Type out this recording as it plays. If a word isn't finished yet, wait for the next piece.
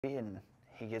And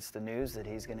he gets the news that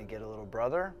he's going to get a little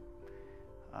brother,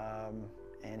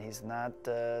 and he's not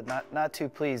too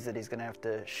pleased that he's going to have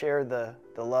to share the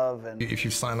love. And if you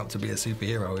sign up to be a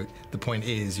superhero, the point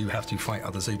is you have to fight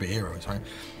other superheroes, right?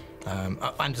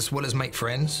 And as well as make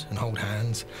friends and hold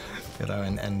hands, you know,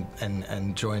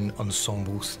 and join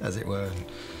ensembles, as it were.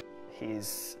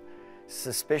 He's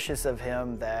suspicious of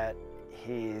him that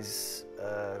he's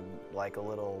like a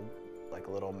little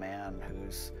man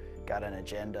who's got an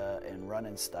agenda and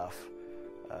running stuff,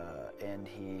 and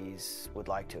would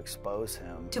like to expose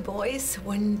him. Do boys,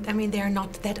 when, I mean, they're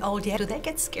not that old yet, do they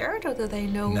get scared or do they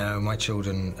know? No, my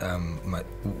children,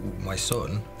 my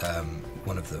son,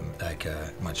 one of them,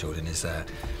 my children, is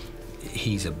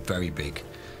he's a very big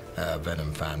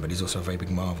Venom fan, but he's also a very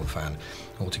big Marvel fan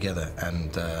altogether.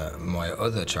 And my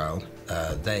other child,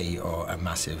 they are a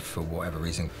massive, for whatever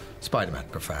reason, Spider-Man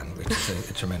fan, which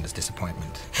is a tremendous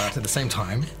disappointment. But at the same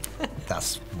time,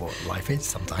 that's what life is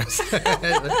sometimes.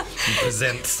 You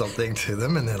present something to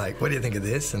them and they're like, what do you think of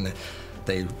this? And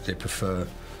they prefer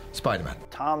Spider-Man.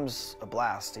 Tom's a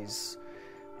blast. He's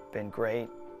been great,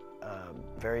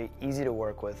 very easy to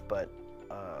work with, but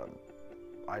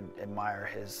I admire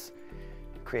his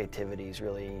creativity. He's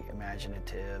really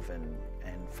imaginative and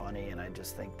funny, and I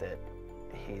just think that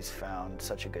he's found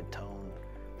such a good tone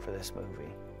for this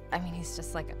movie. I mean, he's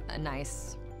just like a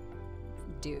nice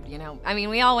dude, you know? I mean,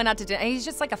 we all went out to dinner. He's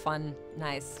just like a fun,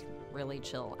 nice, really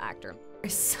chill actor.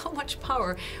 There's so much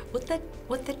power. Would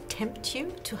that tempt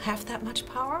you to have that much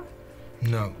power?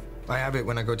 No. I have it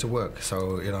when I go to work,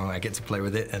 so you know I get to play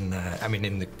with it, and I mean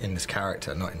in this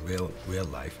character, not in real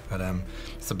life, but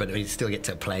but you still get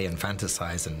to play and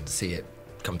fantasize and see it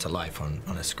come to life on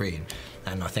a screen,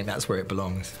 and I think that's where it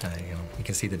belongs. You know, you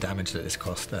can see the damage that it's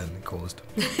caused.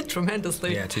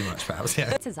 Tremendously. Yeah, too much perhaps.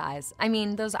 Yeah. It's his eyes. I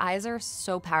mean, those eyes are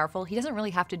so powerful. He doesn't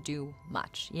really have to do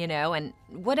much, you know, and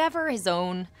whatever his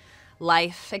own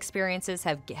life experiences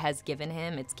has given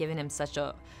him, it's given him such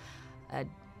a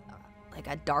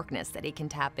darkness that he can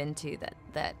tap into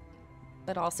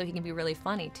but also he can be really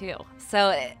funny too.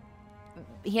 So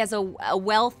he has a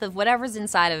wealth of whatever's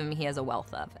inside of him, he has a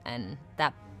wealth of, and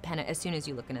that as soon as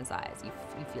you look in his eyes, you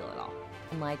feel it all.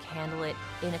 And like handle it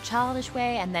in a childish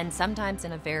way, and then sometimes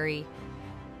in a very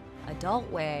adult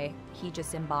way. He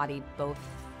just embodied both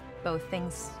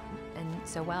things and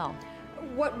so well.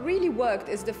 What really worked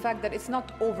is the fact that it's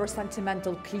not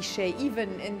over-sentimental cliche,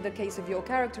 even in the case of your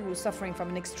character who's suffering from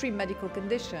an extreme medical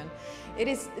condition.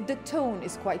 The tone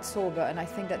is quite sober, and I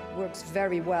think that works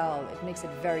very well. It makes it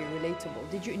very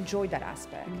relatable. Did you enjoy that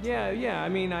aspect? Yeah. I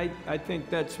mean, I think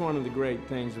that's one of the great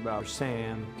things about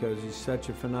Sam, because he's such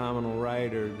a phenomenal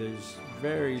writer. There's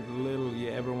very little you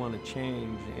ever want to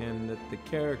change, and that the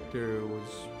character was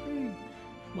pretty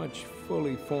much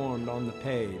fully formed on the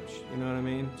page, you know what I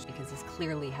mean? Because this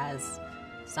clearly has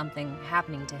something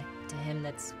happening to him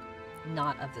that's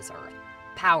not of this earth.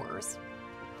 Powers.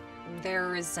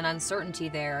 There is an uncertainty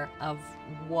there of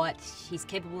what he's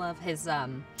capable of. His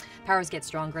powers get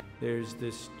stronger. There's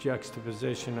this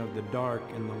juxtaposition of the dark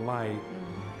and the light,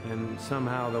 and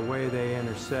somehow the way they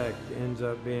intersect ends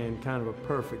up being kind of a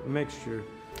perfect mixture.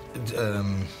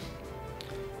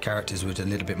 Characters with a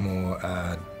little bit more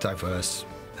diverse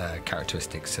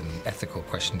characteristics and ethical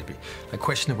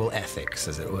questionable ethics,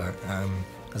 as it were,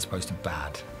 as opposed to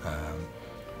bad.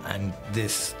 And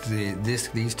these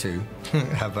two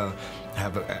have a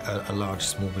large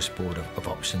smorgasbord of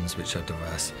options which are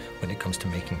diverse when it comes to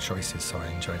making choices. So I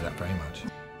enjoy that very much.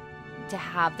 To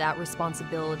have that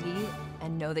responsibility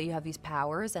and know that you have these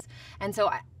powers, and so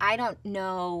I don't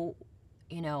know,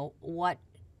 you know, what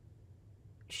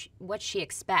she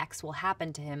expects will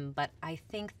happen to him, but I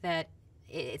think that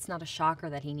it's not a shocker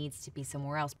that he needs to be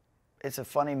somewhere else. It's a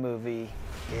funny movie.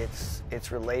 It's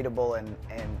relatable, and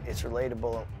it's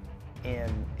relatable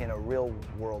in a real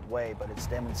world way, but it's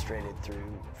demonstrated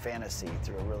through fantasy,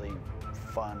 through a really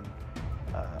fun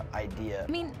idea.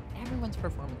 I mean, everyone's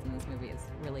performance in this movie is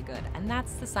really good, and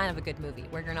that's the sign of a good movie,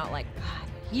 where you're not like, God,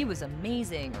 he was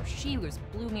amazing, or she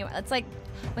blew me away. It's like,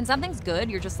 when something's good,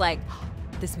 you're just like, oh,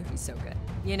 this movie's so good,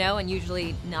 you know? And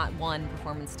usually not one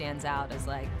performance stands out as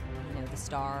like, you know, the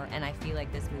star, and I feel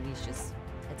like this movie's just,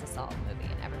 it's a solid movie,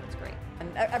 and everyone's great.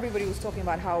 And everybody was talking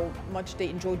about how much they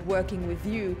enjoyed working with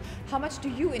you. How much do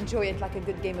you enjoy it, like a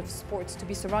good game of sports, to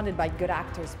be surrounded by good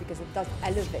actors, because it does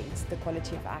elevate the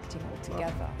quality of acting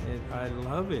altogether? I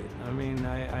love it. I mean,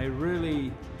 I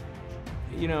really,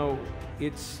 you know,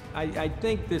 I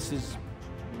think this is,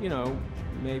 you know,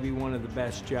 maybe one of the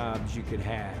best jobs you could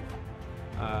have.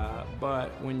 But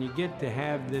when you get to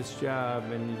have this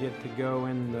job and you get to go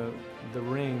in the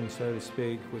ring, so to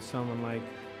speak, with someone like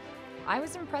I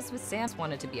was impressed with Sam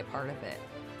wanted to be a part of it.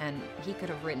 And he could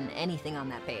have written anything on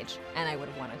that page, and I would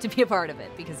have wanted to be a part of it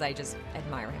because I just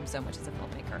admire him so much as a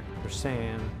filmmaker.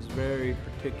 Sam is very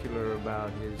particular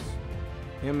about his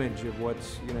image of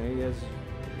what's, he has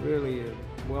really a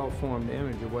well-formed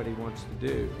image of what he wants to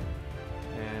do.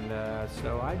 And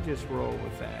so I just roll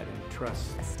with that and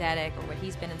trust. Aesthetic or what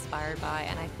he's been inspired by,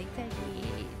 and I think that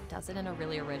he does it in a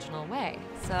really original way.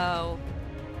 So,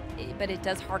 but it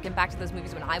does harken back to those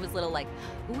movies when I was little, like,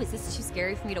 ooh, is this too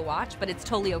scary for me to watch? But it's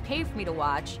totally okay for me to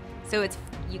watch. So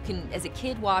you can, as a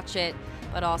kid, watch it,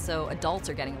 but also adults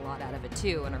are getting a lot out of it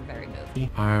too and are very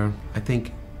moved. I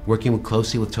think working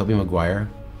closely with Tobey Maguire,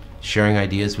 sharing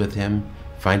ideas with him,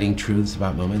 finding truths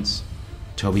about moments,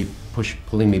 Tobey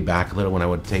pulling me back a little when I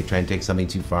would try and take something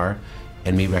too far,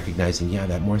 and me recognizing, yeah,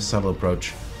 that more subtle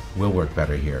approach will work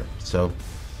better here. So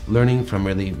learning from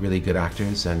really, really good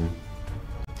actors and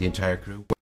the entire crew.